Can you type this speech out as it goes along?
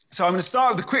So I'm going to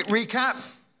start with a quick recap.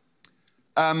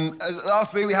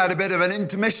 Last week we had a bit of an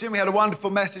intermission. We had a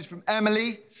wonderful message from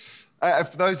Emily.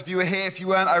 For those of you who are here, if you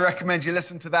weren't, I recommend you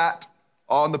listen to that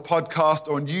on the podcast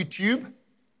or on YouTube.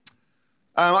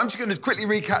 I'm just going to quickly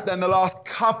recap then the last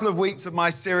couple of weeks of my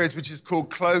series, which is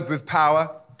called Clothed with Power.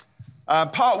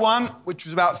 Part one, which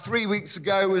was about 3 weeks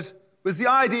ago, was the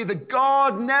idea that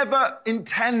God never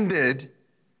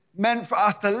meant for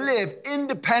us to live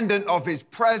independent of his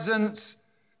presence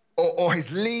or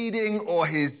his leading or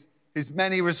his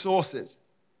many resources.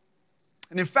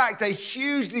 And in fact, a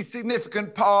hugely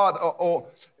significant part or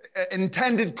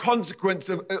intended consequence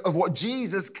of what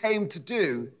Jesus came to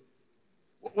do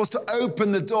was to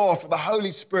open the door for the Holy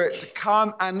Spirit to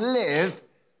come and live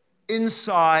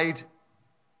inside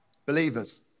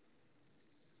believers.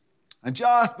 And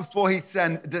just before he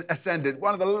ascended,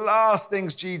 one of the last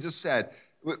things Jesus said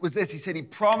was this. He said he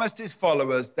promised his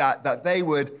followers that they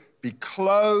would be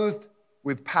clothed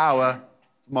with power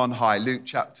from on high. Luke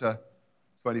chapter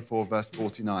 24, verse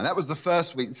 49. That was the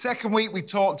first week. The second week we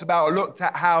talked about or looked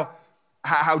at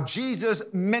how Jesus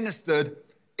ministered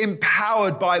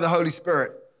empowered by the Holy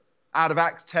Spirit out of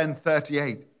Acts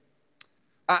 10:38.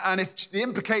 And if the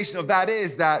implication of that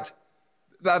is that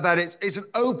it's an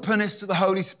openness to the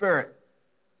Holy Spirit,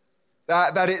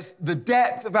 that it's the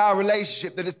depth of our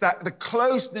relationship, that it's the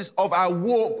closeness of our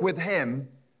walk with him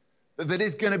that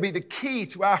is going to be the key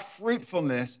to our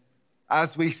fruitfulness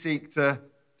as we seek to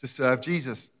serve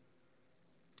Jesus.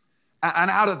 And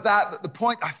out of that, the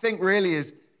point I think really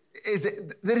is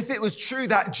that if it was true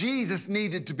that Jesus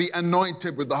needed to be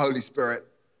anointed with the Holy Spirit,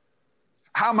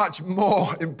 how much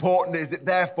more important is it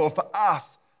therefore for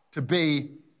us to be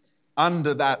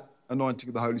under that anointing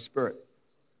of the Holy Spirit?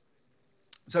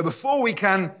 So before we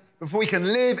can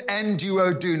live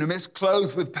enduo dunamis,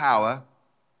 clothed with power,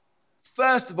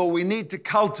 first of all, we need to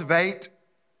cultivate,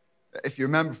 if you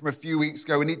remember from a few weeks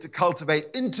ago, we need to cultivate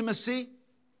intimacy,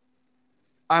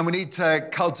 and we need to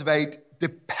cultivate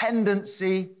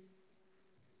dependency.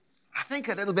 I think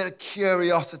a little bit of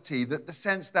curiosity, that the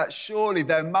sense that surely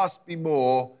there must be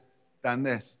more than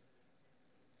this.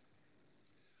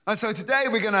 And so today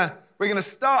we're going to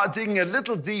start digging a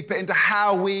little deeper into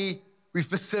how we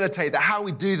facilitate that, how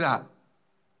we do that.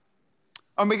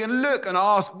 And we're going to look and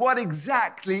ask, what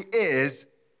exactly is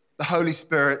the Holy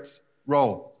Spirit's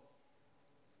role?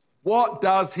 What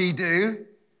does he do?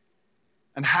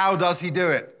 And how does he do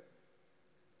it?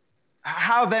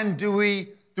 How then do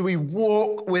we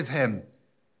walk with him?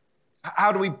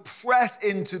 How do we press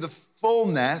into the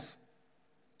fullness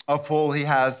of all he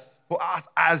has for us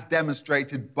as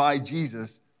demonstrated by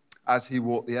Jesus as he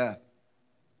walked the earth?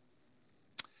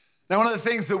 Now, one of the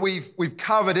things that we've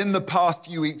covered in the past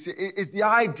few weeks is the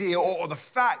idea or the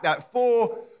fact that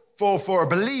for a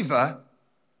believer,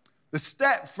 the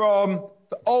step from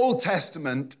the Old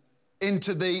Testament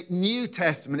into the New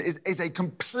Testament is a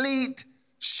complete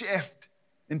shift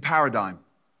in paradigm.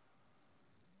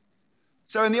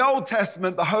 So in the Old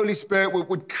Testament, the Holy Spirit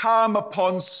would come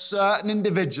upon certain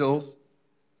individuals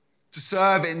to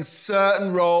serve in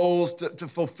certain roles, to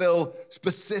fulfill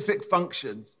specific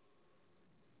functions.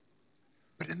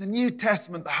 But in the New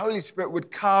Testament, the Holy Spirit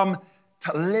would come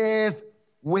to live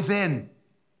within.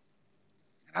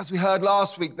 And as we heard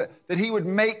last week, that he would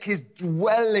make his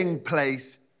dwelling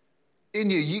place in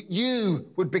you. You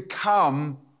would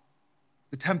become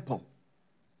the temple.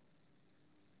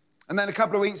 And then a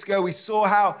couple of weeks ago, we saw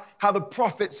how the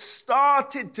prophets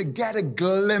started to get a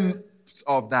glimpse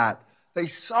of that. They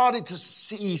started to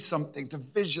see something, to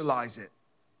visualize it.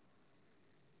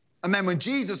 And then when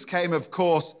Jesus came, of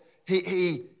course,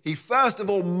 he first of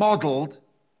all modeled,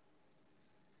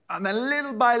 and then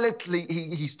little by little,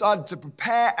 he started to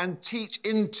prepare and teach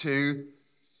into,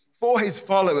 for his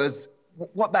followers,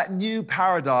 what that new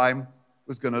paradigm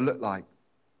was going to look like.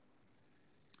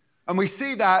 And we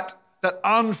see that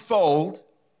unfold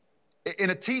in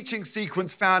a teaching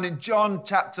sequence found in John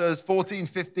chapters 14,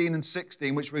 15, and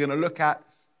 16, which we're going to look at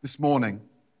this morning.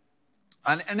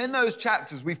 And in those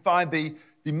chapters, we find the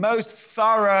most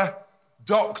thorough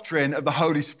doctrine of the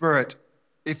Holy Spirit,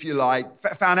 if you like,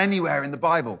 found anywhere in the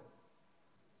Bible.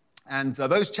 And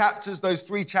those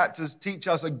 3 chapters, teach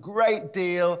us a great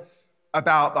deal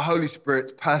about the Holy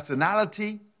Spirit's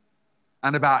personality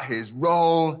and about his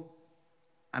role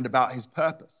and about his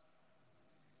purpose.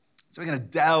 So we're going to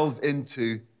delve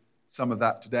into some of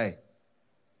that today.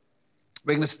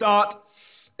 We're going to start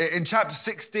in chapter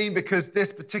 16 because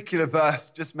this particular verse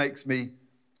just makes me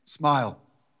smile.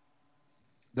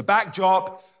 The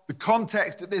backdrop, the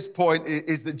context at this point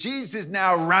is that Jesus is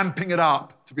now ramping it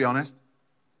up, to be honest.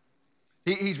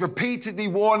 He's repeatedly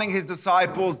warning his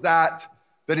disciples that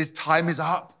that his time is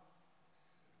up,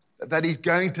 that he's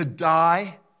going to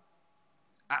die,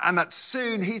 and that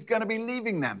soon he's going to be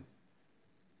leaving them.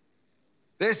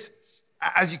 This,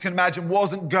 as you can imagine,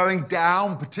 wasn't going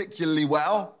down particularly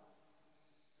well.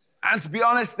 And to be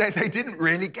honest, they didn't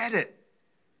really get it.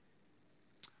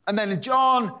 And then in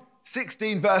John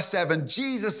 16, verse 7,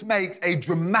 Jesus makes a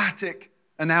dramatic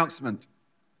announcement.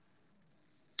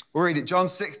 We'll read it. John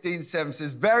 16, 7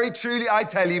 says, "Very truly I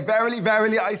tell you, verily,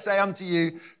 verily I say unto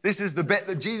you," this is the bit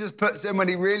that Jesus puts in when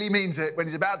he really means it, when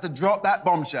he's about to drop that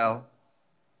bombshell.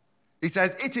 He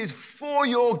says, "It is for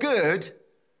your good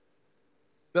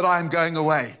that I am going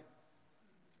away.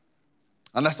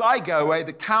 Unless I go away,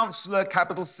 the counselor,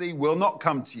 capital C, will not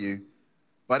come to you.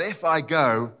 But if I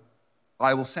go,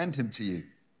 I will send him to you."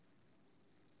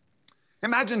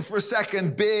 Imagine for a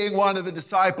second being one of the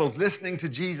disciples, listening to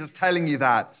Jesus telling you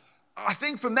that. I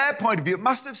think from their point of view, it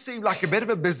must have seemed like a bit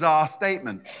of a bizarre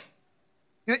statement.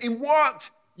 You know, in what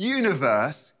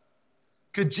universe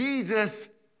could Jesus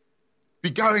be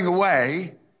going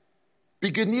away be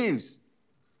good news?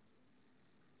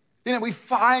 You know, we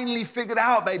finally figured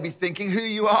out, they'd be thinking, who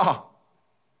you are.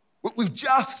 We've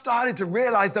just started to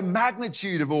realize the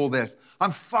magnitude of all this.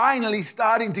 I'm finally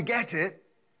starting to get it.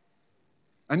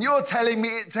 And you're telling me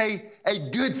it's a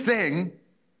good thing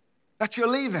that you're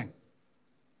leaving.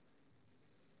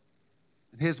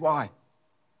 And here's why.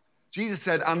 Jesus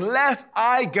said, "Unless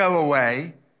I go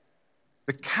away,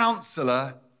 the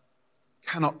counselor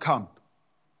cannot come."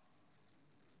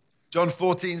 John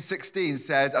 14, 16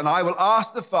 says, "And I will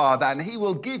ask the Father, and he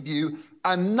will give you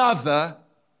another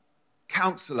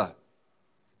counselor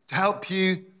to help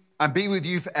you and be with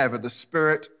you forever, the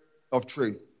Spirit of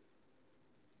truth."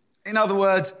 In other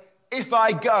words, if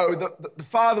I go, the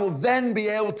Father will then be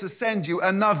able to send you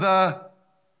another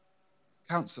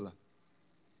counselor.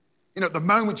 You know, at the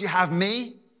moment you have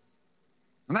me,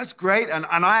 and that's great, and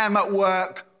I am at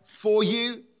work for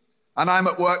you, and I'm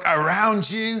at work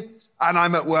around you, and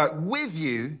I'm at work with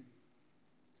you.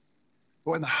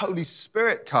 But when the Holy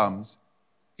Spirit comes,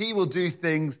 he will do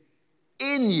things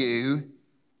in you,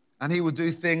 and he will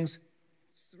do things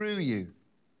through you.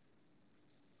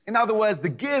 In other words, the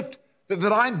gift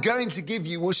that I'm going to give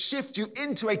you will shift you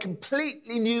into a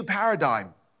completely new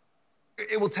paradigm.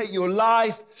 It will take your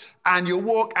life and your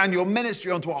walk and your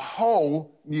ministry onto a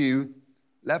whole new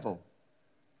level.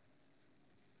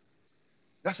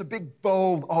 That's a big,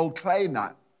 bold, old claim,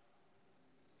 that.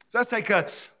 So let's take a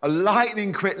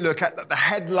lightning quick look at the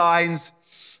headlines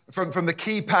from the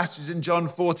key passages in John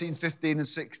 14, 15, and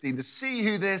 16 to see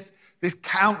who this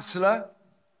counselor,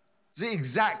 see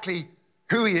exactly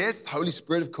who he is, the Holy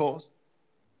Spirit, of course,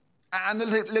 and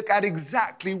look at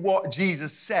exactly what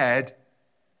Jesus said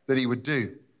that he would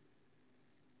do.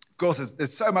 Of course,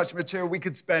 there's so much material, we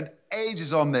could spend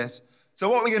ages on this. So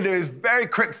what we're going to do is very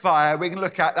quick fire. We're going to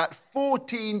look at that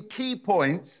 14 key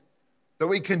points that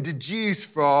we can deduce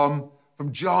from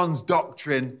John's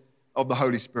doctrine of the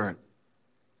Holy Spirit.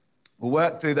 We'll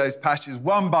work through those passages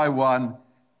one by one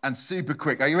and super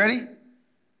quick. Are you ready?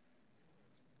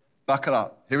 Buckle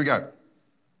up. Here we go.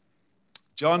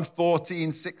 John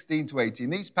 14, 16 to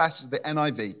 18. These passages are the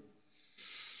NIV.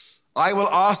 "I will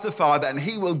ask the Father, and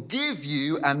he will give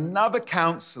you another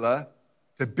counselor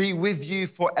to be with you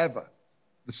forever,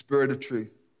 the Spirit of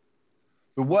truth.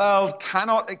 The world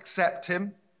cannot accept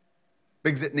him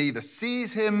because it neither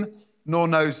sees him nor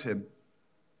knows him.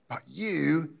 But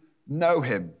you know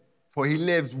him, for he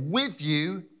lives with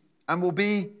you and will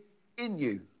be in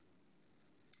you.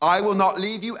 I will not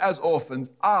leave you as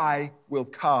orphans. I will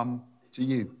come to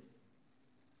you."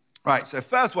 Right, so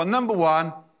first one, number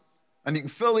one, and you can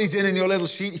fill these in your little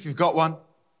sheet if you've got one.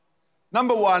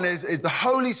 Number one is the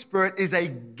Holy Spirit is a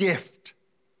gift.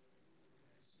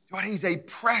 God, he's a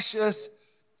precious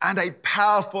and a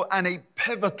powerful and a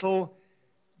pivotal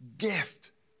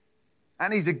gift.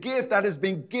 And he's a gift that has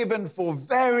been given for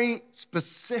very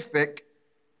specific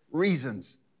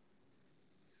reasons.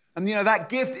 And you know, that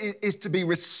gift is to be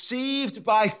received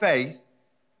by faith,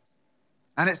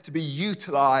 and it's to be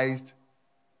utilized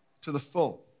to the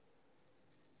full.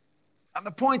 And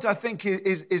the point, I think,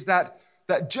 is that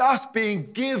just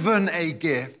being given a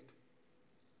gift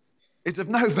is of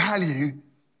no value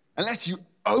unless you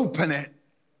open it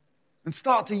and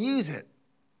start to use it.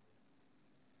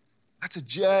 That's a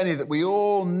journey that we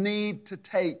all need to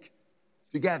take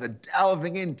together,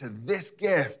 delving into this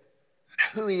gift and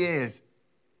who he is,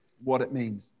 what it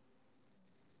means.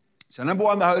 So number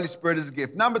one, the Holy Spirit is a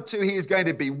gift. Number two, he is going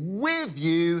to be with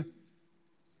you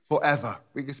forever.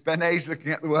 We could spend ages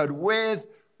looking at the word with.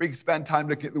 We could spend time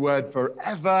looking at the word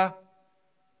forever,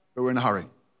 but we're in a hurry.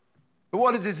 But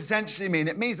what does this essentially mean?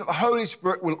 It means that the Holy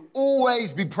Spirit will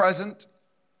always be present.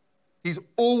 He's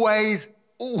always,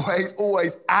 always,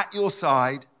 always at your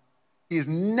side. He is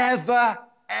never,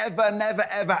 ever, never,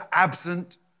 ever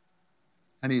absent.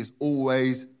 And he is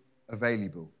always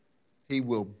available. He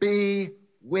will be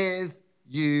with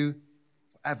you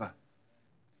forever.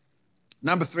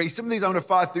 Number 3, some of these I'm going to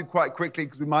fire through quite quickly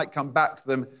because we might come back to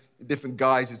them in different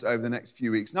guises over the next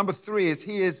few weeks. Number 3 is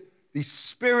he is the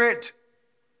Spirit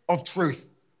of truth.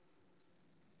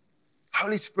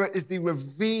 Holy Spirit is the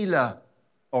revealer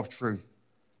of truth.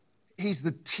 He's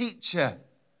the teacher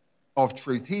of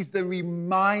truth. He's the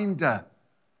reminder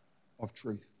of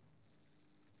truth.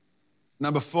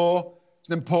 Number 4, it's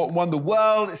an important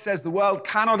one. It says the world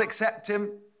cannot accept him.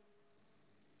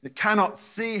 It cannot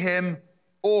see him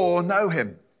or know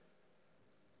him.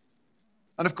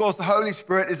 And of course, the Holy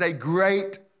Spirit is a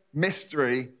great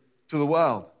mystery to the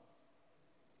world.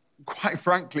 Quite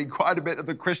frankly, quite a bit of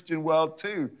the Christian world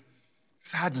too.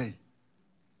 Sadly,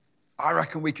 I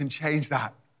reckon we can change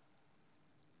that.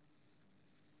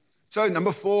 So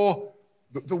number 4,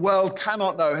 the world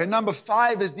cannot know him. Number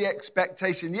 5 is the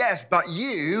expectation. Yes, but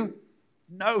you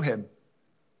know him.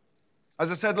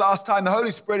 As I said last time, the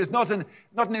Holy Spirit is not an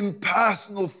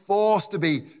impersonal force to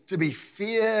be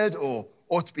feared or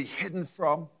to be hidden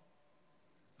from.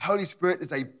 The Holy Spirit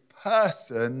is a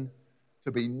person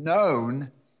to be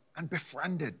known and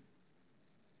befriended.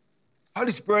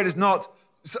 Holy Spirit is not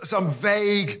some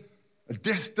vague,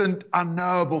 distant,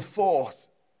 unknowable force.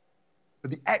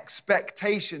 But the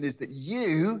expectation is that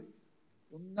you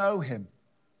will know him.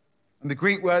 And the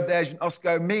Greek word there,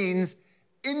 ginosko, means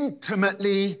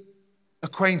intimately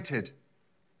acquainted.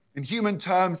 In human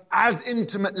terms, as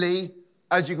intimately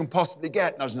as you can possibly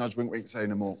get. Nudge, nudge, wink, wink, say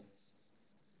no more.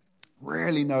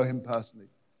 Really know him personally.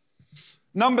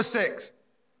 Number 6,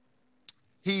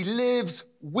 he lives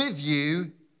with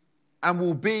you and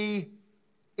will be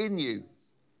in you.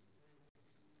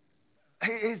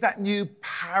 Here's that new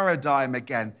paradigm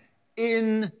again.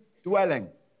 Indwelling.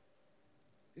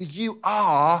 You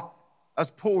are,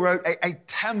 as Paul wrote, a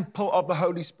temple of the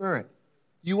Holy Spirit.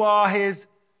 You are his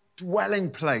dwelling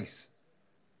place.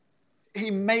 He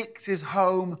makes his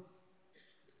home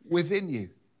within you.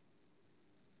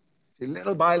 See,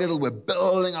 little by little, we're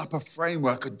building up a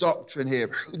framework, a doctrine here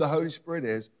of who the Holy Spirit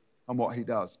is and what he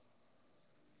does.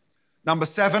 Number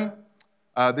 7,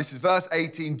 this is verse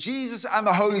 18. Jesus and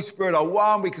the Holy Spirit are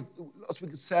one. Lots we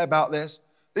could say about this.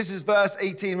 This is verse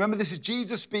 18. Remember, this is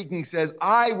Jesus speaking. He says,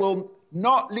 I will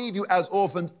not leave you as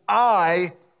orphans.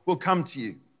 I will come to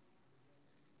you.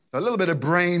 So a little bit of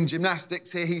brain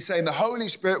gymnastics here. He's saying the Holy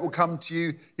Spirit will come to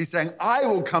you. He's saying, I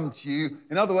will come to you.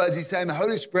 In other words, he's saying the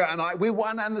Holy Spirit and I, we're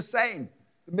one and the same.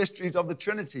 The mysteries of the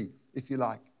Trinity, if you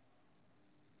like.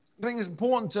 I think it's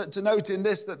important to note in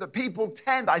this that people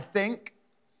tend, I think,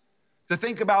 to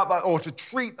think about that or to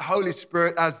treat the Holy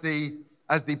Spirit as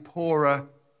the poorer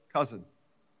cousin.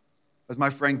 As my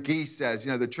friend Guy says,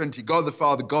 the Trinity, God the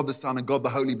Father, God the Son, and God the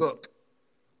Holy Book.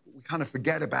 We kind of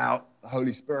forget about the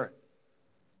Holy Spirit.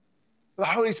 But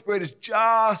the Holy Spirit is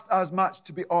just as much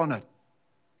to be honored.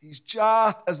 He's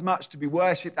just as much to be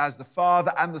worshipped as the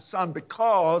Father and the Son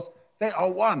because they are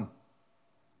one.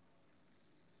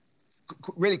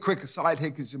 Really quick aside here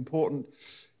because it's important.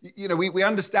 We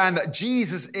understand that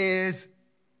Jesus is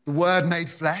the Word made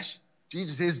flesh.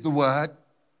 Jesus is the Word.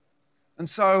 And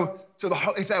so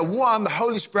if they're one, the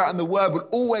Holy Spirit and the Word will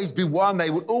always be one. They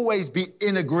will always be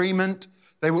in agreement.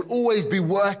 They will always be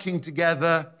working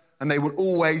together. And they will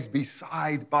always be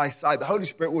side by side. The Holy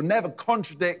Spirit will never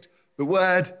contradict the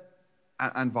Word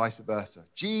and vice versa.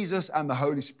 Jesus and the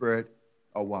Holy Spirit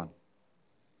are one.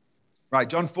 Right,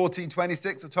 John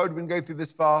 14:26. I told you we're going to go through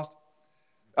this fast.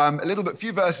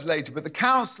 Few verses later. But the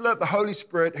Counselor, the Holy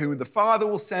Spirit, whom the Father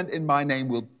will send in my name,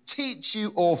 will teach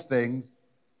you all things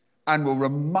and will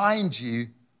remind you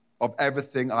of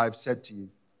everything I've said to you.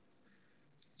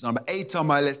 So number 8 on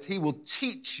my list, he will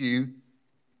teach you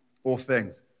all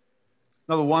things.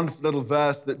 Another wonderful little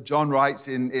verse that John writes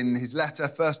in his letter,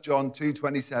 1 John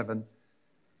 2:27.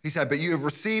 He said, but you have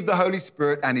received the Holy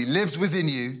Spirit and he lives within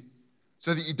you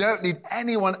so that you don't need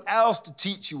anyone else to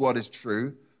teach you what is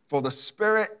true, for the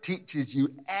Spirit teaches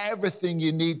you everything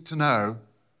you need to know,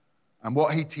 and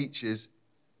what he teaches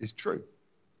is true.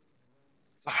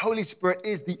 The Holy Spirit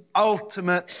is the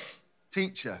ultimate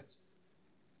teacher.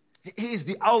 He is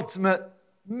the ultimate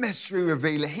mystery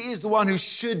revealer. He is the one who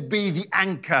should be the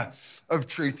anchor of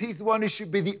truth. He's the one who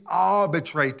should be the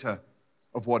arbitrator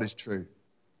of what is true.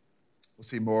 We'll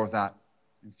see more of that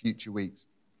in future weeks.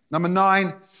 Number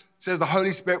 9 says the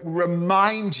Holy Spirit will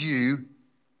remind you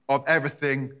of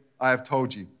everything I have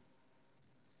told you.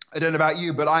 I don't know about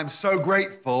you, but I'm so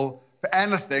grateful for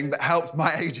anything that helps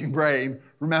my aging brain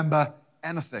remember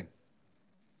anything.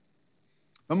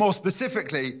 But more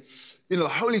specifically, the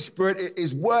Holy Spirit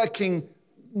is working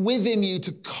within you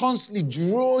to constantly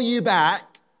draw you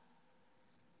back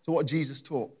to what Jesus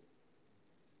taught,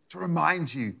 to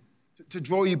remind you, to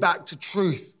draw you back to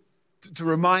truth, to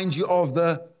remind you of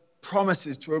the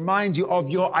promises, to remind you of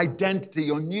your identity,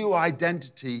 your new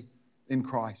identity in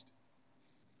Christ.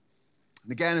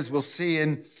 And again, as we'll see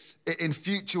in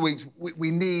future weeks,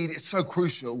 it's so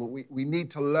crucial that we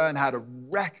need to learn how to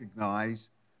recognize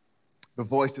the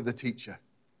voice of the teacher,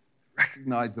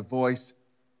 recognize the voice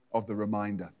of the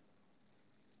reminder.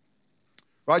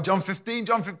 Right, John 15,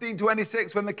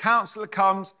 26, when the counselor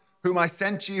comes, whom I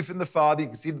sent to you from the Father, you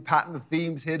can see the pattern, the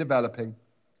themes here developing.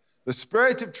 The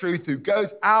Spirit of truth who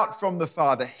goes out from the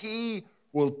Father, he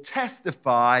will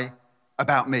testify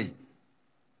about me.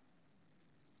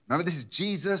 Remember, this is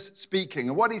Jesus speaking.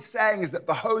 And what he's saying is that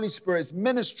the Holy Spirit's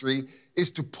ministry is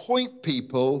to point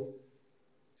people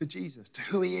to Jesus, to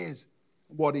who he is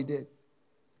and what he did.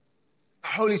 The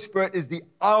Holy Spirit is the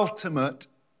ultimate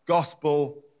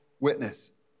gospel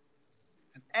witness.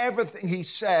 And everything he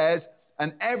says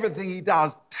and everything he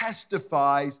does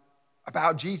testifies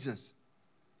about Jesus,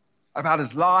 about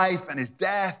his life and his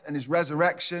death and his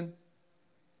resurrection,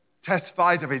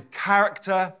 testifies of his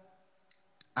character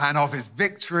and of his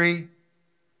victory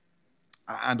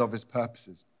and of his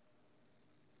purposes.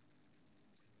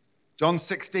 John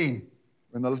 16,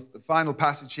 in the final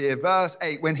passage here, verse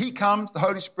 8, when he comes, the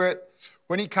Holy Spirit,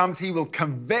 when he comes, he will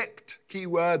convict,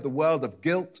 keyword, the world of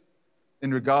guilt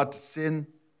in regard to sin,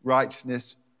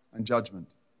 righteousness, and judgment.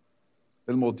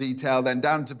 A little more detail then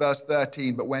down to verse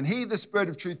 13. But when he, the Spirit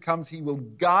of truth, comes, he will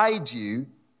guide you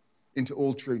into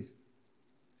all truth.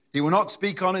 He will not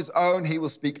speak on his own. He will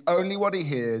speak only what he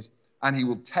hears, and he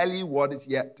will tell you what is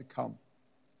yet to come.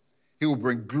 He will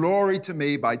bring glory to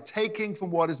me by taking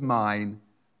from what is mine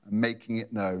and making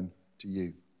it known to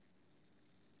you.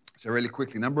 So really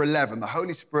quickly, number 11, the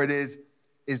Holy Spirit is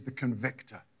the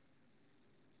convictor.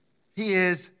 He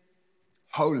is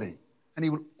holy, and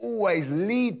he will always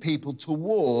lead people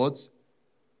towards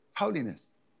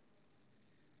holiness.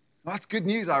 Well, that's good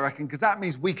news, I reckon, because that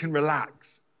means we can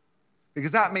relax,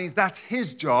 because that means that's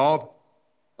his job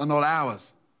and not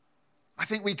ours. I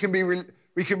think we can be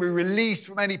released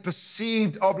from any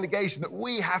perceived obligation that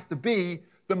we have to be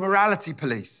the morality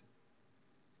police.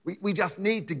 We just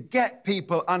need to get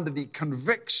people under the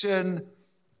conviction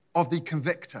of the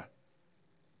convictor,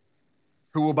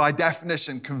 who will by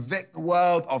definition convict the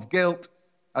world of guilt,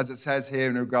 as it says here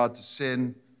in regard to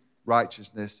sin,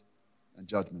 righteousness, and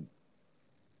judgment.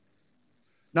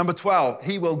 Number 12,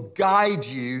 he will guide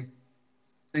you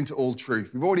into all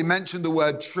truth. We've already mentioned the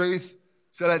word truth,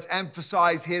 so let's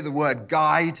emphasize here the word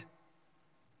guide.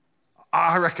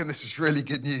 I reckon this is really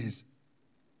good news.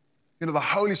 The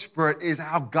Holy Spirit is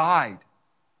our guide,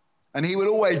 and he will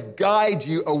always guide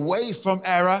you away from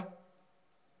error.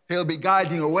 He'll be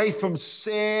guiding you away from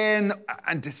sin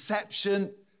and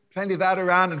deception, plenty of that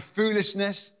around, and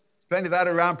foolishness, plenty of that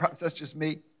around, perhaps that's just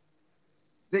me.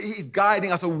 He's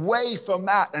guiding us away from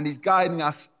that, and he's guiding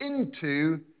us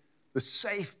into the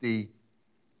safety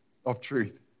of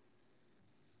truth.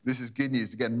 This is good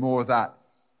news. Again, more of that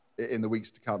in the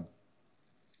weeks to come.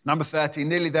 Number 13,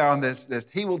 nearly there on this list.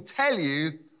 He will tell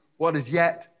you what is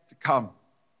yet to come.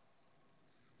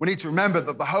 We need to remember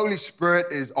that the Holy Spirit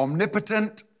is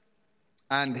omnipotent,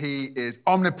 and he is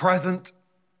omnipresent,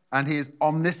 and he is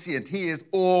omniscient. He is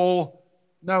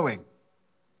all-knowing.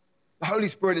 The Holy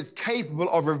Spirit is capable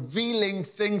of revealing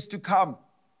things to come,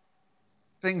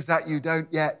 things that you don't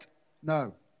yet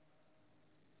know.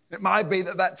 It might be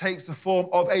that takes the form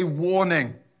of a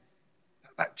warning,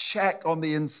 that check on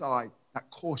the inside, that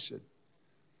caution.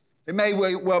 It may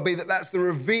well be that that's the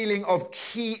revealing of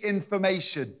key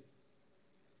information.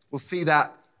 We'll see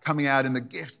that coming out in the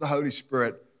gift of the Holy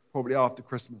Spirit probably after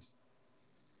Christmas.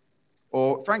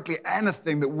 Or frankly,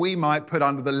 anything that we might put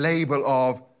under the label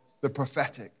of the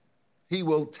prophetic. He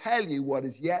will tell you what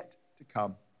is yet to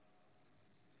come.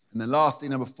 And then lastly,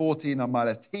 number 14 on my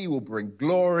list, he will bring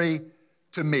glory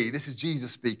to me. This is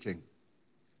Jesus speaking.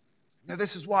 Now,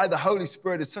 this is why the Holy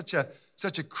Spirit is such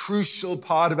a crucial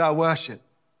part of our worship.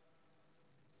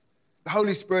 The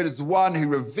Holy Spirit is the one who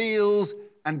reveals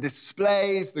and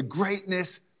displays the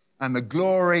greatness and the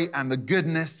glory and the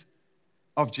goodness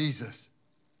of Jesus.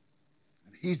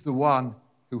 And he's the one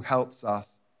who helps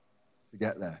us to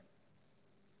get there.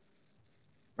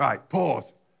 Right,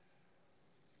 pause.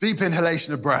 Deep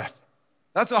inhalation of breath.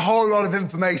 That's a whole lot of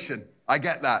information. I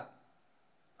get that.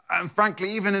 And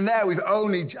frankly, even in there, we've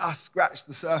only just scratched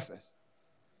the surface.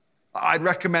 I'd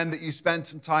recommend that you spend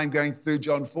some time going through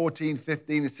John 14,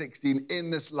 15, and 16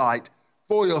 in this light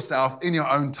for yourself in your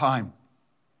own time.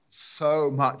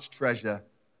 So much treasure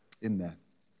in there.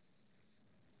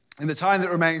 In the time that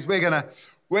remains, we're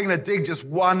gonna dig just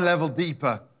one level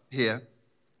deeper here.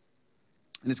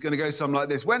 And it's going to go something like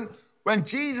this. When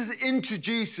Jesus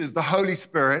introduces the Holy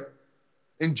Spirit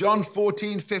in John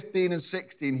 14, 15, and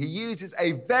 16, he uses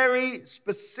a very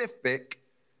specific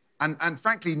and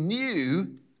frankly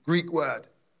new Greek word.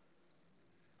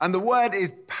 And the word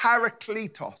is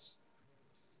Paracletos.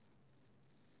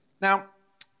 Now,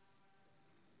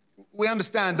 we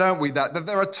understand, don't we, that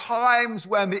there are times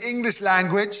when the English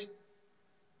language,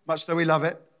 much though we love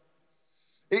it,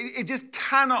 it just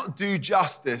cannot do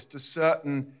justice to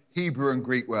certain Hebrew and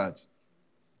Greek words.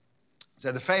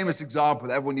 So the famous example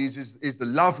that everyone uses is the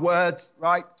love words,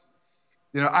 right?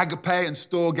 You know, agape and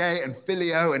storge and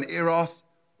phileo and eros,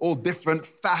 all different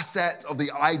facets of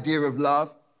the idea of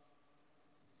love.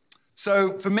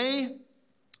 So for me,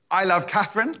 I love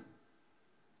Catherine.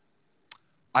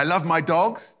 I love my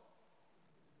dogs.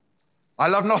 I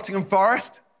love Nottingham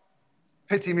Forest.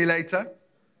 Pity me later.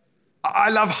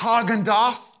 I love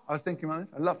Haagen-Dazs. I was thinking about this.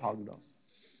 I love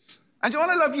Haagen-Dazs. And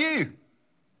John, I love you.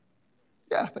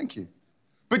 Yeah, thank you.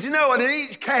 But you know what? In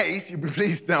each case, you'll be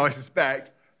pleased to know, I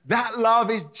suspect, that love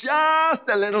is just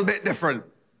a little bit different.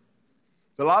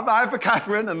 The love I have for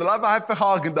Catherine and the love I have for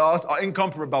Haagen-Dazs are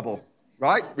incomparable,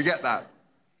 right? We get that.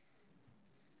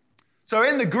 So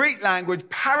in the Greek language,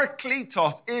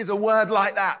 parakletos is a word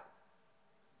like that.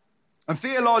 And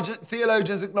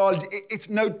theologians acknowledge it's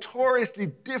notoriously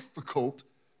difficult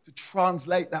to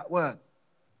translate that word.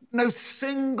 No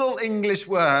single English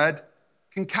word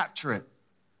can capture it.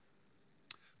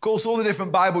 Of course, all the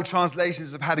different Bible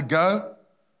translations have had a go.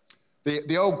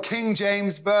 The old King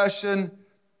James Version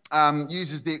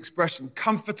uses the expression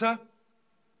comforter,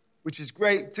 which is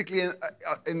great, particularly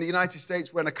in the United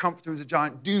States when a comforter is a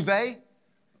giant duvet.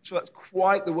 I'm sure that's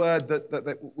quite the word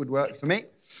that would work for me.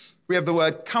 We have the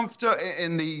word comforter.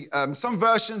 In some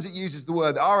versions, it uses the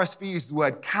word, the RSV uses the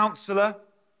word counselor.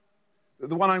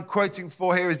 The one I'm quoting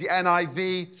for here is the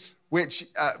NIV, which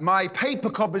my paper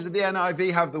copies of the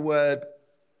NIV have the word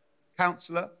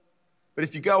counselor. But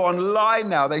if you go online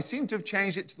now, they seem to have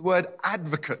changed it to the word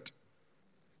advocate,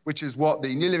 which is what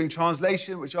the New Living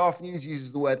Translation, which I often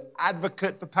uses the word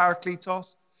advocate for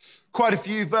parakletos. Quite a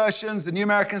few versions, the New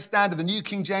American Standard, the New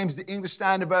King James, the English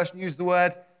Standard Version use the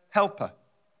word helper.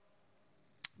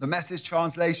 The Message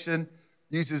translation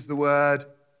uses the word,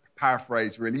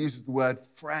 paraphrase really, uses the word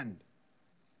friend.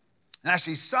 And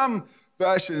actually some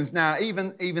versions now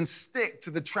even stick to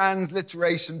the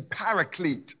transliteration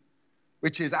paraclete,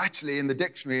 which is actually in the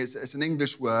dictionary, it's an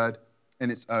English word in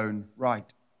its own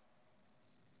right.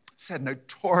 Said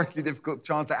notoriously difficult to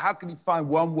translate. How can you find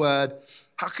one word?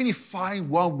 How can you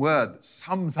find one word that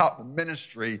sums up the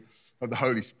ministry of the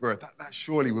Holy Spirit? That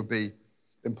surely would be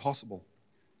impossible.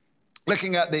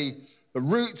 Looking at the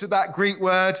roots of that Greek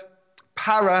word,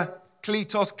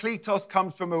 parakletos. Kletos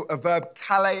comes from a verb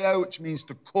kaleo, which means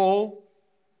to call.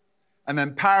 And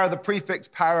then the prefix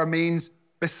para means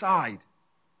beside.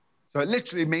 So it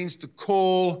literally means to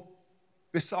call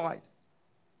beside.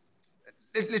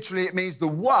 Literally, it means the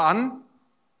one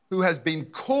who has been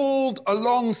called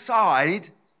alongside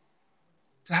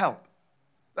to help.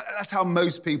 That's how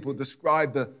most people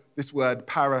describe this word,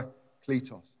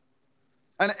 parakletos.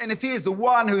 And if he is the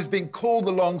one who has been called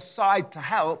alongside to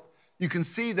help, you can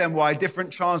see then why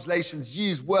different translations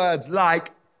use words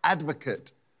like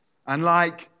advocate and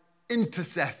like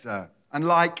intercessor and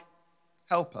like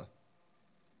helper.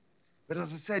 But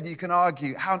as I said, you can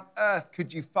argue, how on earth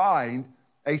could you find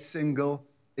a single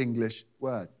English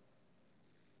word?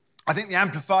 I think the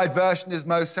Amplified Version is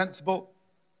most sensible.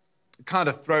 It kind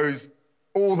of throws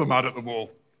all the mud at the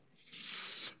wall.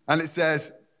 And it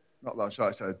says, not that I'm sure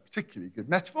it's a particularly good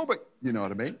metaphor, but you know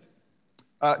what I mean.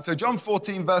 So John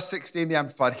 14, verse 16, the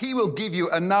Amplified, he will give you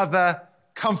another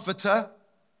comforter,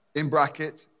 in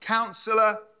brackets,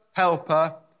 counselor,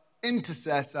 helper,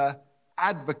 intercessor,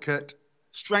 advocate,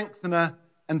 strengthener,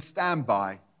 and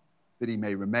standby, that he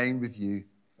may remain with you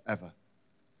forever.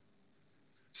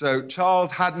 So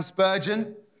Charles Haddon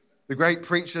Spurgeon, the great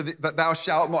preacher that thou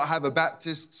shalt not have a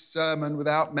Baptist sermon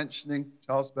without mentioning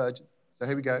Charles Spurgeon. So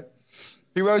here we go.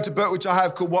 He wrote a book which I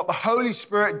have called What the Holy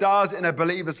Spirit Does in a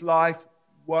Believer's Life.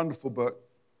 Wonderful book.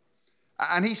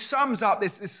 And he sums up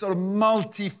this sort of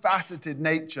multifaceted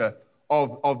nature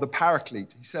of the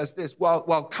Paraclete. He says this,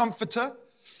 while comforter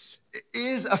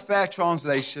is a fair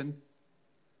translation,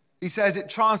 he says it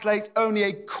translates only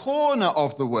a corner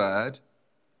of the word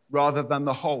rather than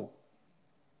the whole.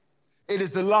 It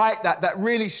is the light that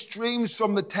really streams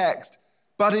from the text,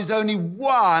 but is only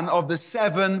one of the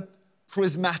 7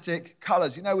 prismatic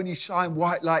colors. You know, when you shine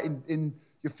white light in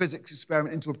your physics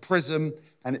experiment into a prism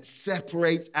and it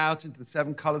separates out into the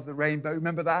 7 colors of the rainbow.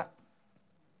 Remember that?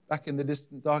 Back in the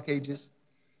distant dark ages,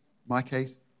 in my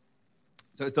case.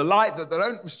 So it's the light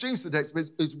that streams to the text, but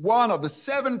is one of the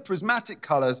 7 prismatic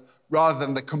colors rather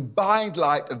than the combined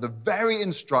light of the very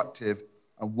instructive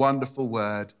and wonderful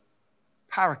word,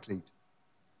 Paraclete.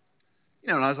 You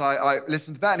know, and as I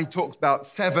listen to that, and he talks about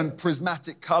 7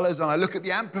 prismatic colors, and I look at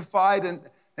the Amplified,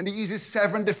 and he uses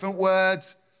 7 different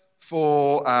words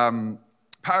for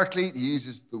Paraclete. He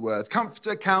uses the words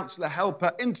comforter, counselor,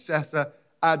 helper, intercessor,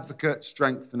 advocate,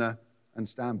 strengthener, and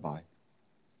standby.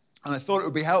 And I thought it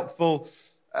would be helpful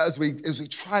as we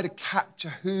try to capture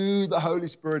who the Holy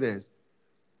Spirit is,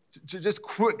 to just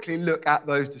quickly look at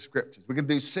those descriptors. We're going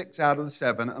to do 6 out of the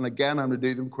 7, and again, I'm going to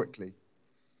do them quickly.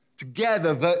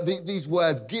 Together, these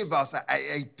words give us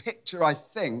a picture, I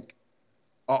think,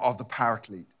 of the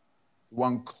Paraclete, the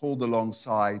one called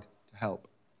alongside to help.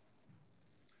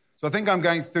 So I think I'm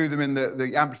going through them in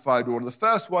the Amplified order. The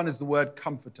first one is the word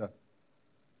comforter.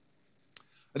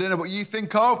 I don't know what you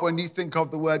think of when you think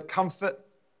of the word comfort,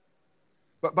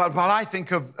 but I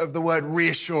think of the word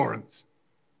reassurance.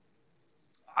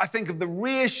 I think of the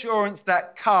reassurance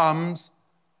that comes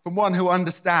from one who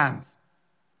understands,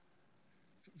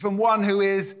 from one who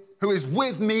is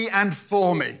with me and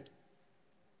for me,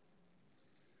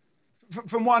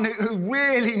 from one who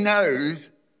really knows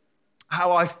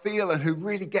how I feel and who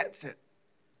really gets it.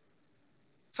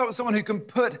 Someone who can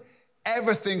put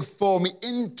everything for me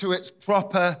into its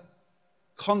proper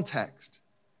context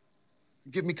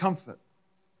and give me comfort.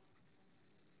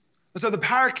 And so the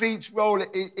Paraclete's role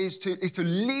is to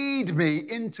lead me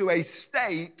into a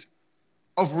state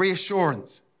of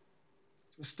reassurance,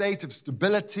 to a state of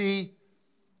stability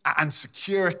and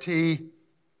security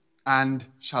and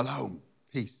shalom,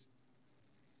 peace.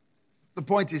 The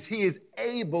point is, he is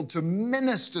able to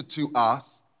minister to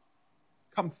us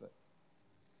comfort.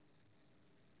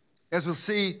 As we'll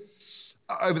see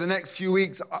over the next few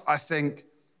weeks, I think,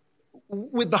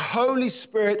 with the Holy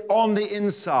Spirit on the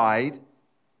inside,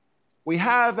 we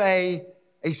have a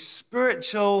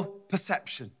spiritual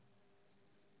perception.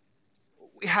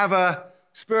 We have a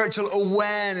spiritual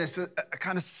awareness, a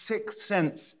kind of sixth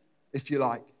sense, if you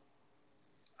like.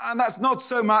 And that's not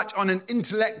so much on an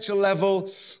intellectual level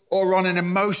or on an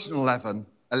emotional level.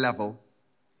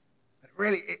 But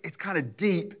really, it's kind of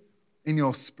deep in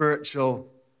your spiritual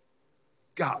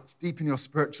guts, deep in your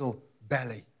spiritual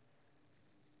belly.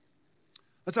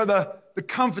 And so the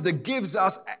Comforter gives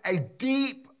us a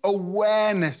deep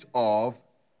awareness of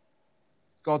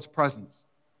God's presence,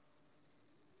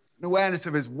 an awareness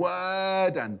of his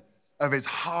word and of his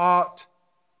heart,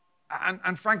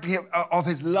 and frankly, of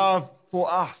his love for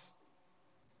us.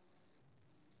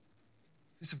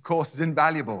 This, of course, is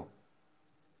invaluable.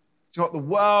 Do you know what? The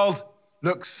world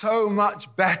looks so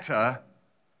much better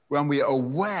when we are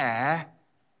aware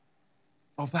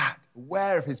of that,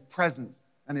 aware of his presence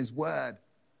and his word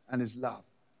and his love.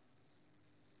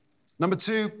 Number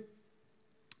 2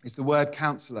 is the word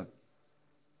counselor.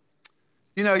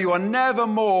 You know, you are never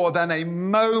more than a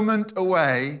moment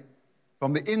away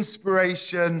from the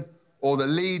inspiration or the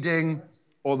leading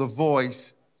or the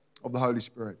voice of the Holy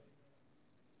Spirit.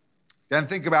 Then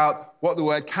think about what the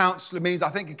word counselor means. I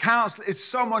think a counselor is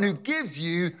someone who gives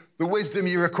you the wisdom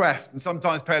you request and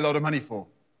sometimes pay a lot of money for.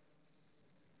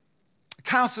 A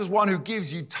counselor is one who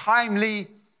gives you timely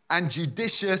and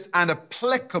judicious and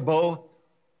applicable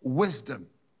wisdom.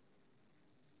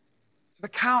 So the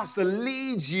counselor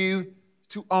leads you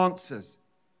to answers.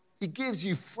 He gives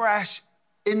you fresh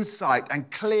insight and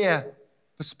clear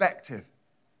perspective.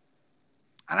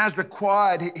 And as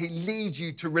required, he leads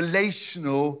you to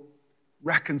relational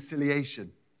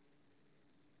reconciliation.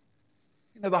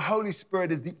 You know, the Holy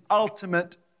Spirit is the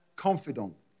ultimate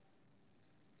confidant.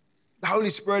 The Holy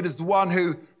Spirit is the one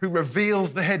who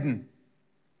reveals the hidden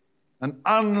and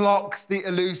unlocks the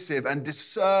elusive and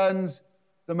discerns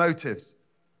the motives.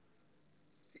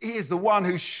 He is the one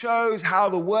who shows how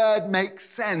the word makes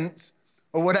sense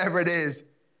of whatever it is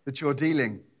that you're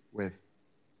dealing with.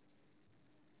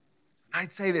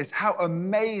 I'd say this, how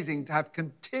amazing to have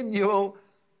continual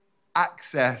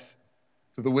access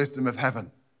to the wisdom of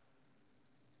heaven.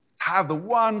 To have the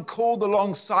one called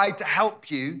alongside to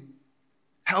help you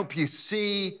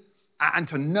see and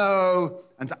to know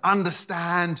and to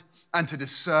understand and to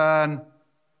discern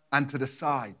and to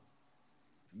decide.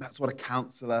 And that's what a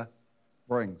counselor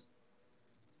brings.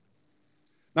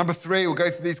 Number 3, we'll go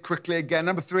through these quickly again.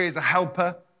 Number 3 is a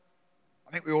helper.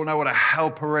 I think we all know what a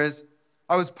helper is.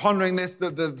 I was pondering this,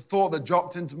 the thought that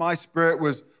dropped into my spirit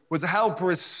was a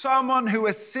helper is someone who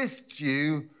assists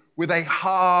you with a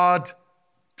hard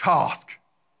task.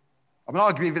 I mean,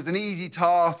 arguably, if it's an easy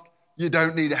task, you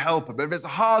don't need a helper. But if it's a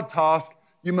hard task,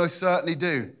 you most certainly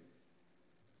do.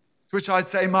 To which I'd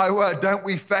say, my word, don't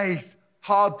we face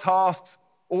hard tasks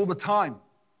all the time?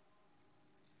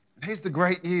 And here's the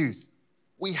great news.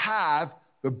 We have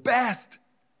the best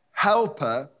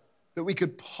helper that we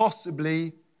could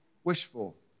possibly wish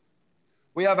for.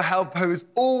 We have a helper who is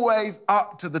always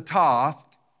up to the task,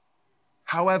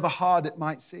 however hard it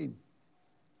might seem.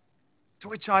 To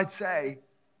which I'd say,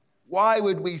 why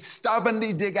would we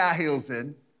stubbornly dig our heels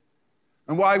in?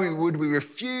 And why would we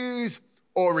refuse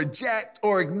or reject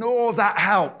or ignore that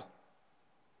help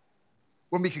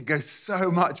when we could go so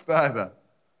much further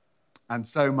and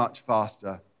so much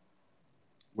faster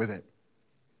with it?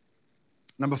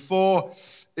 Number 4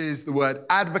 is the word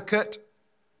advocate.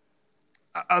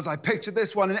 As I picture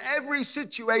this one, in every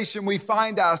situation we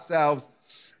find ourselves,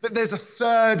 that there's a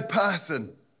third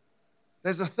person.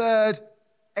 There's a third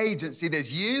agency.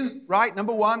 There's you, right?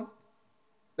 Number 1.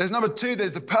 There's number 2,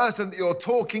 there's the person that you're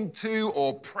talking to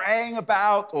or praying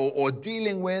about or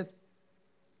dealing with.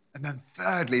 And then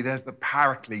thirdly, there's the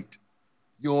Paraclete,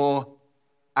 your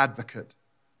advocate.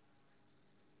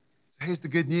 So here's the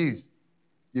good news.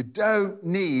 You don't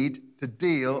need to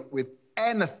deal with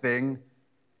anything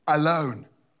alone.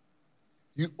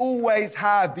 You always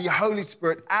have the Holy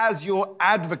Spirit as your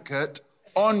advocate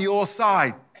on your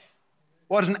side.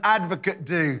 What does an advocate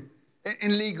do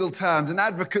in legal terms? An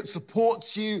advocate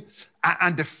supports you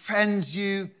and defends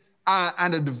you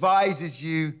and advises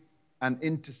you and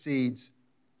intercedes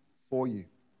for you.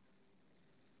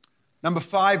 Number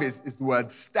 5 is the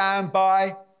word stand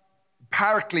by.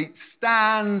 Paraclete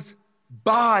stands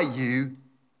by you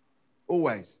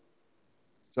always.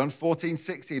 John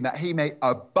 14:16, that he may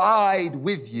abide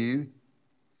with you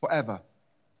forever.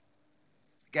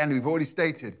 Again, we've already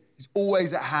stated, he's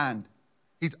always at hand.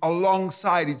 He's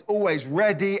alongside. He's always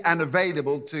ready and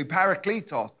available to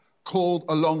parakletos, called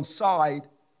alongside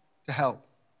to help.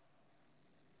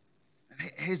 And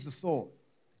here's the thought.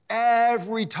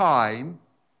 Every time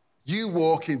you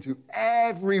walk into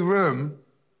every room,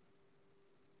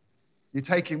 you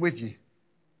take him with you.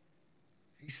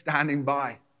 He's standing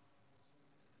by.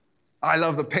 I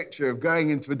love the picture of going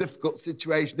into a difficult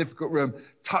situation, difficult room,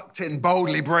 tucked in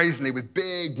boldly, brazenly, with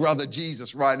big brother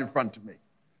Jesus right in front of me.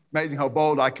 It's amazing how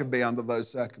bold I can be under those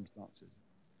circumstances.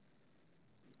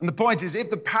 And the point is,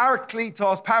 if the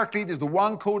Paraclete is the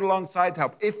one called alongside to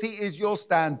help, if he is your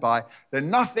standby, then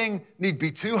nothing need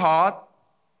be too hard,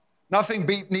 nothing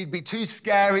need be too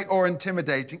scary or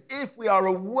intimidating if we are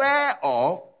aware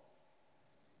of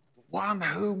the one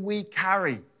whom we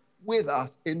carry with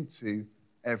us into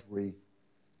every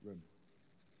room.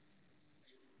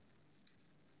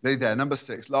 Nearly there, number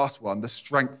 6, last one, the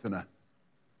strengthener.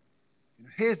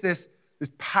 Here's this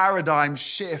paradigm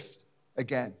shift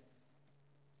again.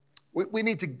 We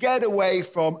need to get away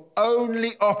from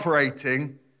only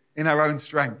operating in our own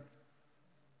strength,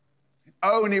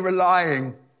 only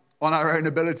relying on our own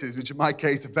abilities, which in my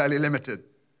case are fairly limited,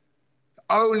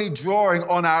 only drawing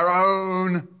on our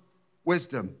own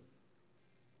wisdom.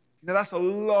 That's a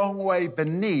long way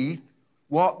beneath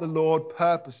what the Lord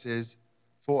purposes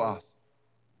for us.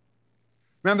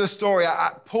 Remember the story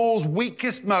at Paul's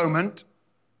weakest moment,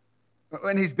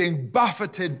 when he's being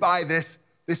buffeted by this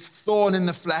thorn in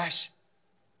the flesh,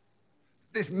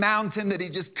 this mountain that he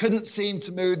just couldn't seem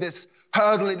to move, this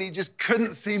hurdle that he just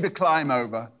couldn't seem to climb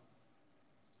over.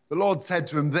 The Lord said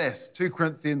to him this, 2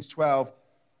 Corinthians 12,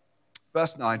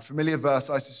 verse 9, familiar verse,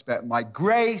 I suspect, my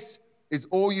grace is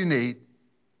all you need.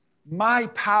 My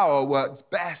power works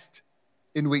best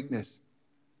in weakness.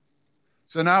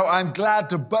 So now I'm glad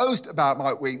to boast about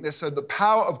my weakness so the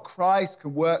power of Christ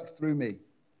can work through me.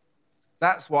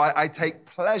 That's why I take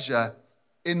pleasure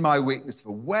in my weakness,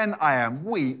 for when I am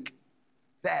weak,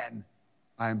 then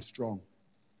I am strong.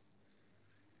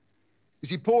 You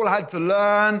see, Paul had to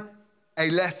learn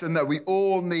a lesson that we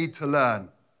all need to learn.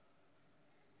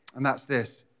 And that's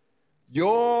this.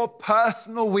 Your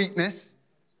personal weakness,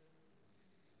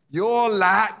 your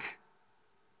lack,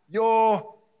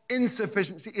 your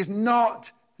insufficiency is not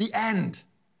the end.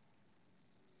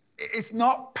 It's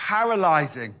not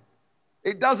paralyzing.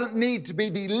 It doesn't need to be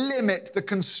the limit, the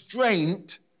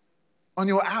constraint on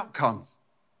your outcomes.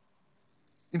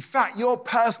 In fact, your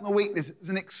personal weakness is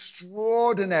an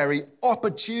extraordinary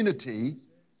opportunity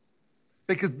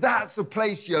because that's the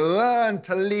place you learn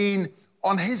to lean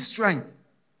on his strength.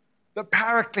 The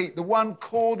Paraclete, the one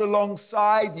called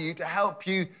alongside you to help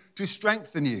you, to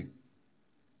strengthen you.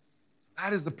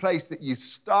 That is the place that you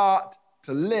start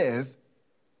to live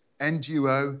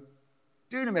NGO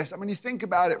dunamis. I mean, you think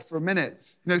about it for a minute.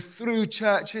 Through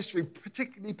church history,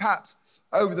 particularly perhaps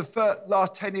over the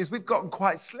last 10 years, we've gotten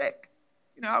quite slick.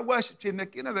 Our worship team,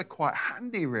 they're quite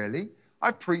handy, really.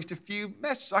 I've preached a few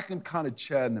messages. I can kind of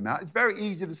churn them out. It's very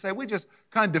easy to say we just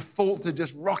kind of default to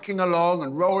just rocking along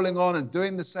and rolling on and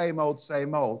doing the same old,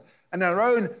 same old. And our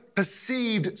own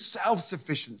perceived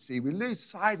self-sufficiency, we lose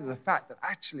sight of the fact that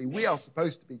actually we are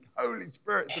supposed to be Holy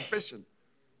Spirit sufficient.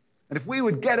 And if we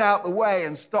would get out the way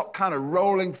and stop kind of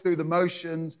rolling through the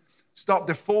motions, stop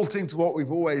defaulting to what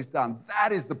we've always done,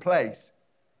 that is the place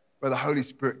where the Holy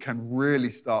Spirit can really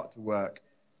start to work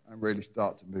and really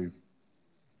start to move.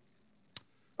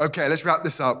 Okay, let's wrap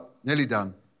this up. Nearly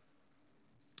done.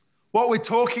 What we're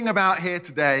talking about here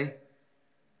today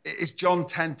is John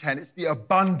 10:10. It's the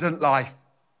abundant life.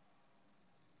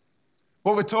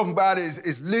 What we're talking about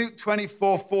is Luke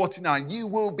 24:49. You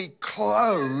will be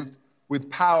clothed with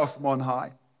power from on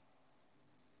high.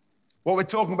 What we're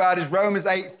talking about is Romans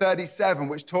 8:37,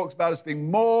 which talks about us being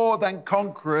more than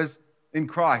conquerors in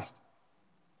Christ.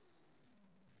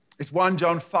 It's 1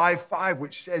 John 5:5,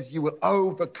 which says you will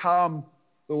overcome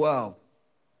the world.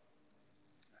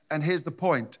 And here's the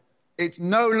point. It's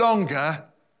no longer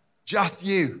just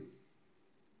you.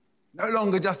 No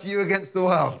longer just you against the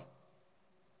world.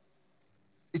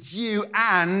 It's you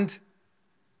and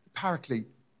the Paraclete.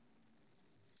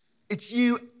 It's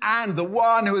you and the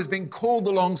one who has been called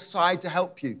alongside to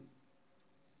help you.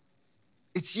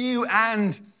 It's you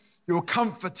and your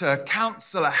comforter,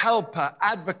 counselor, helper,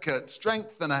 advocate,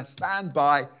 strengthener,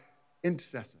 standby,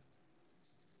 intercessor.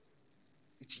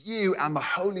 It's you and the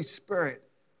Holy Spirit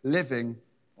living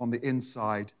on the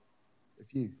inside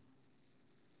of you.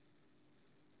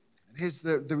 And here's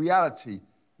the reality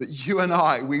that you and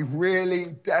I, we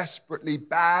really desperately,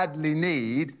 badly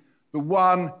need the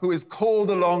one who is called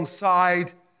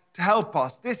alongside to help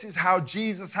us. This is how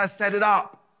Jesus has set it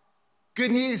up.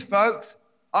 Good news, folks.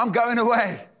 I'm going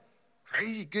away.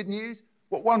 Crazy good news.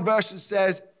 What one version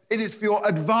says, it is for your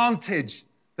advantage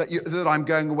that I'm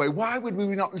going away. Why would we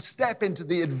not step into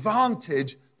the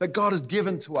advantage that God has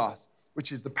given to us,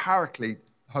 which is the Paraclete,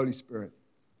 the Holy Spirit?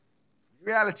 The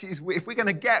reality is, if we're going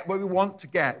to get where we want to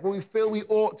get, where we feel we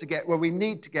ought to get, where we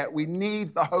need to get, we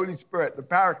need the Holy Spirit, the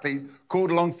Paraclete, called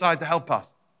alongside to help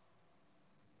us.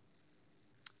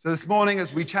 So this morning,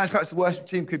 as we challenge, perhaps the worship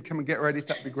team could come and get ready,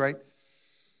 that'd be great.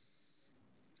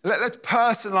 Let's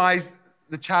personalize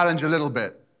the challenge a little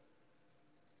bit.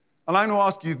 And I'm going to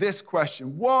ask you this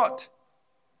question. What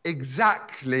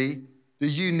exactly do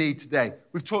you need today?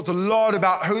 We've talked a lot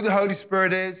about who the Holy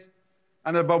Spirit is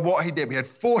and about what he did. We had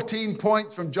 14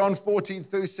 points from John 14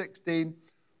 through 16.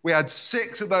 We had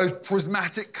 6 of those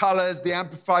prismatic colors the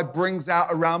Amplified brings out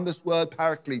around this word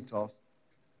parakletos.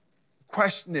 The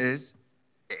question is,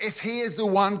 if he is the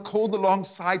one called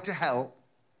alongside to help,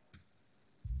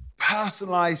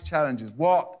 personalized challenges,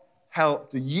 what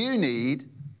help do you need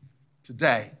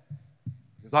today?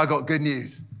 Because I got good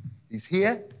news. He's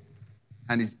here,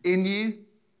 and he's in you,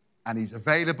 and he's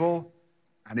available,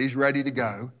 and he's ready to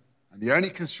go. And the only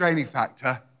constraining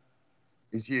factor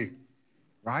is you,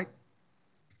 right?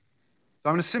 So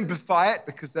I'm going to simplify it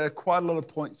because there are quite a lot of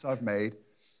points I've made.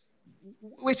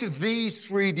 Which of these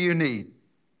 3 do you need?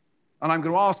 And I'm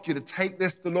going to ask you to take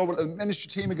this. The ministry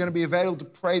team are going to be available to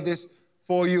pray this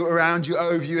for you, around you,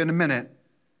 over you in a minute.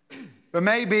 But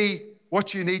maybe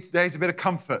what you need today is a bit of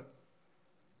comfort.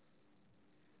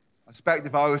 I suspect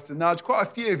if I was to nudge, quite a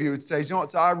few of you would say, you know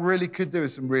what, I really could do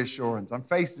with some reassurance. I'm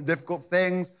facing difficult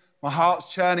things. My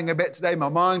heart's churning a bit today. My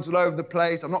mind's all over the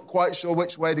place. I'm not quite sure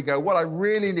which way to go. What I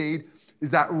really need is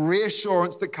that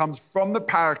reassurance that comes from the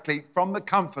Paraclete, from the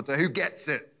Comforter who gets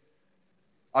it.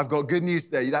 I've got good news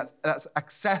today. That's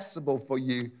accessible for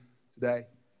you today.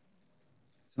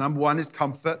 So number 1 is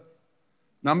comfort.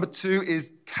 Number 2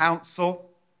 is counsel.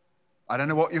 I don't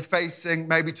know what you're facing.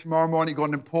 Maybe tomorrow morning you've got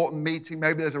an important meeting.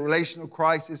 Maybe there's a relational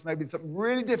crisis. Maybe something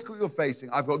really difficult you're facing.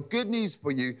 I've got good news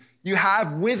for you. You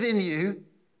have within you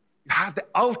the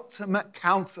ultimate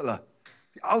counselor,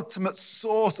 the ultimate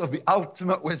source of the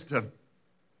ultimate wisdom.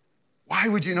 Why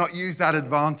would you not use that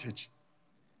advantage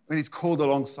when he's called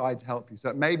alongside to help you?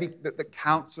 So maybe the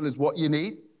counsel is what you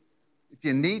need. If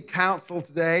you need counsel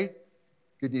today,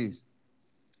 good news.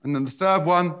 And then the third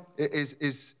one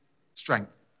is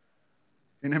strength.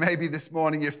 Maybe this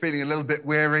morning you're feeling a little bit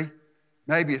weary.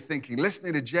 Maybe you're thinking,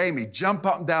 listening to Jamie jump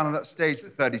up and down on that stage for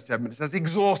 37 minutes has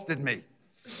exhausted me.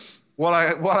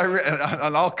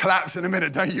 And I'll collapse in a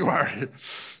minute, don't you worry.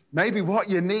 Maybe what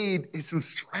you need is some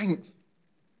strength.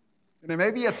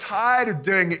 Maybe you're tired of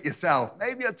doing it yourself.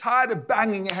 Maybe you're tired of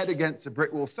banging your head against a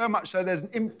brick wall, so much so there's an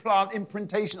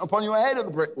imprintation upon your head of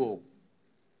the brick wall.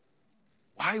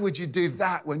 Why would you do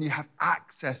that when you have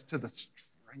access to the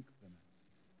strengthener?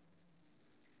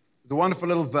 There's a wonderful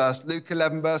little verse, Luke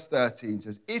 11, verse 13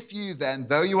 says, if you then,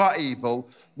 though you are evil,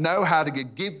 know how to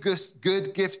give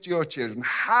good gifts to your children,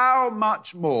 how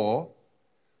much more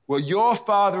will your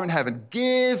Father in heaven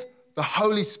give the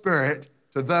Holy Spirit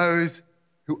to those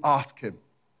who ask him?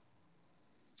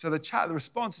 So the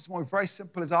response this morning, very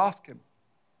simple, is ask him.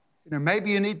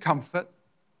 Maybe you need comfort.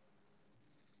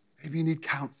 Maybe you need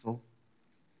counsel.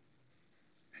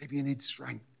 Maybe you need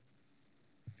strength.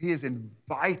 He has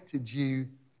invited you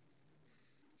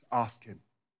to ask him.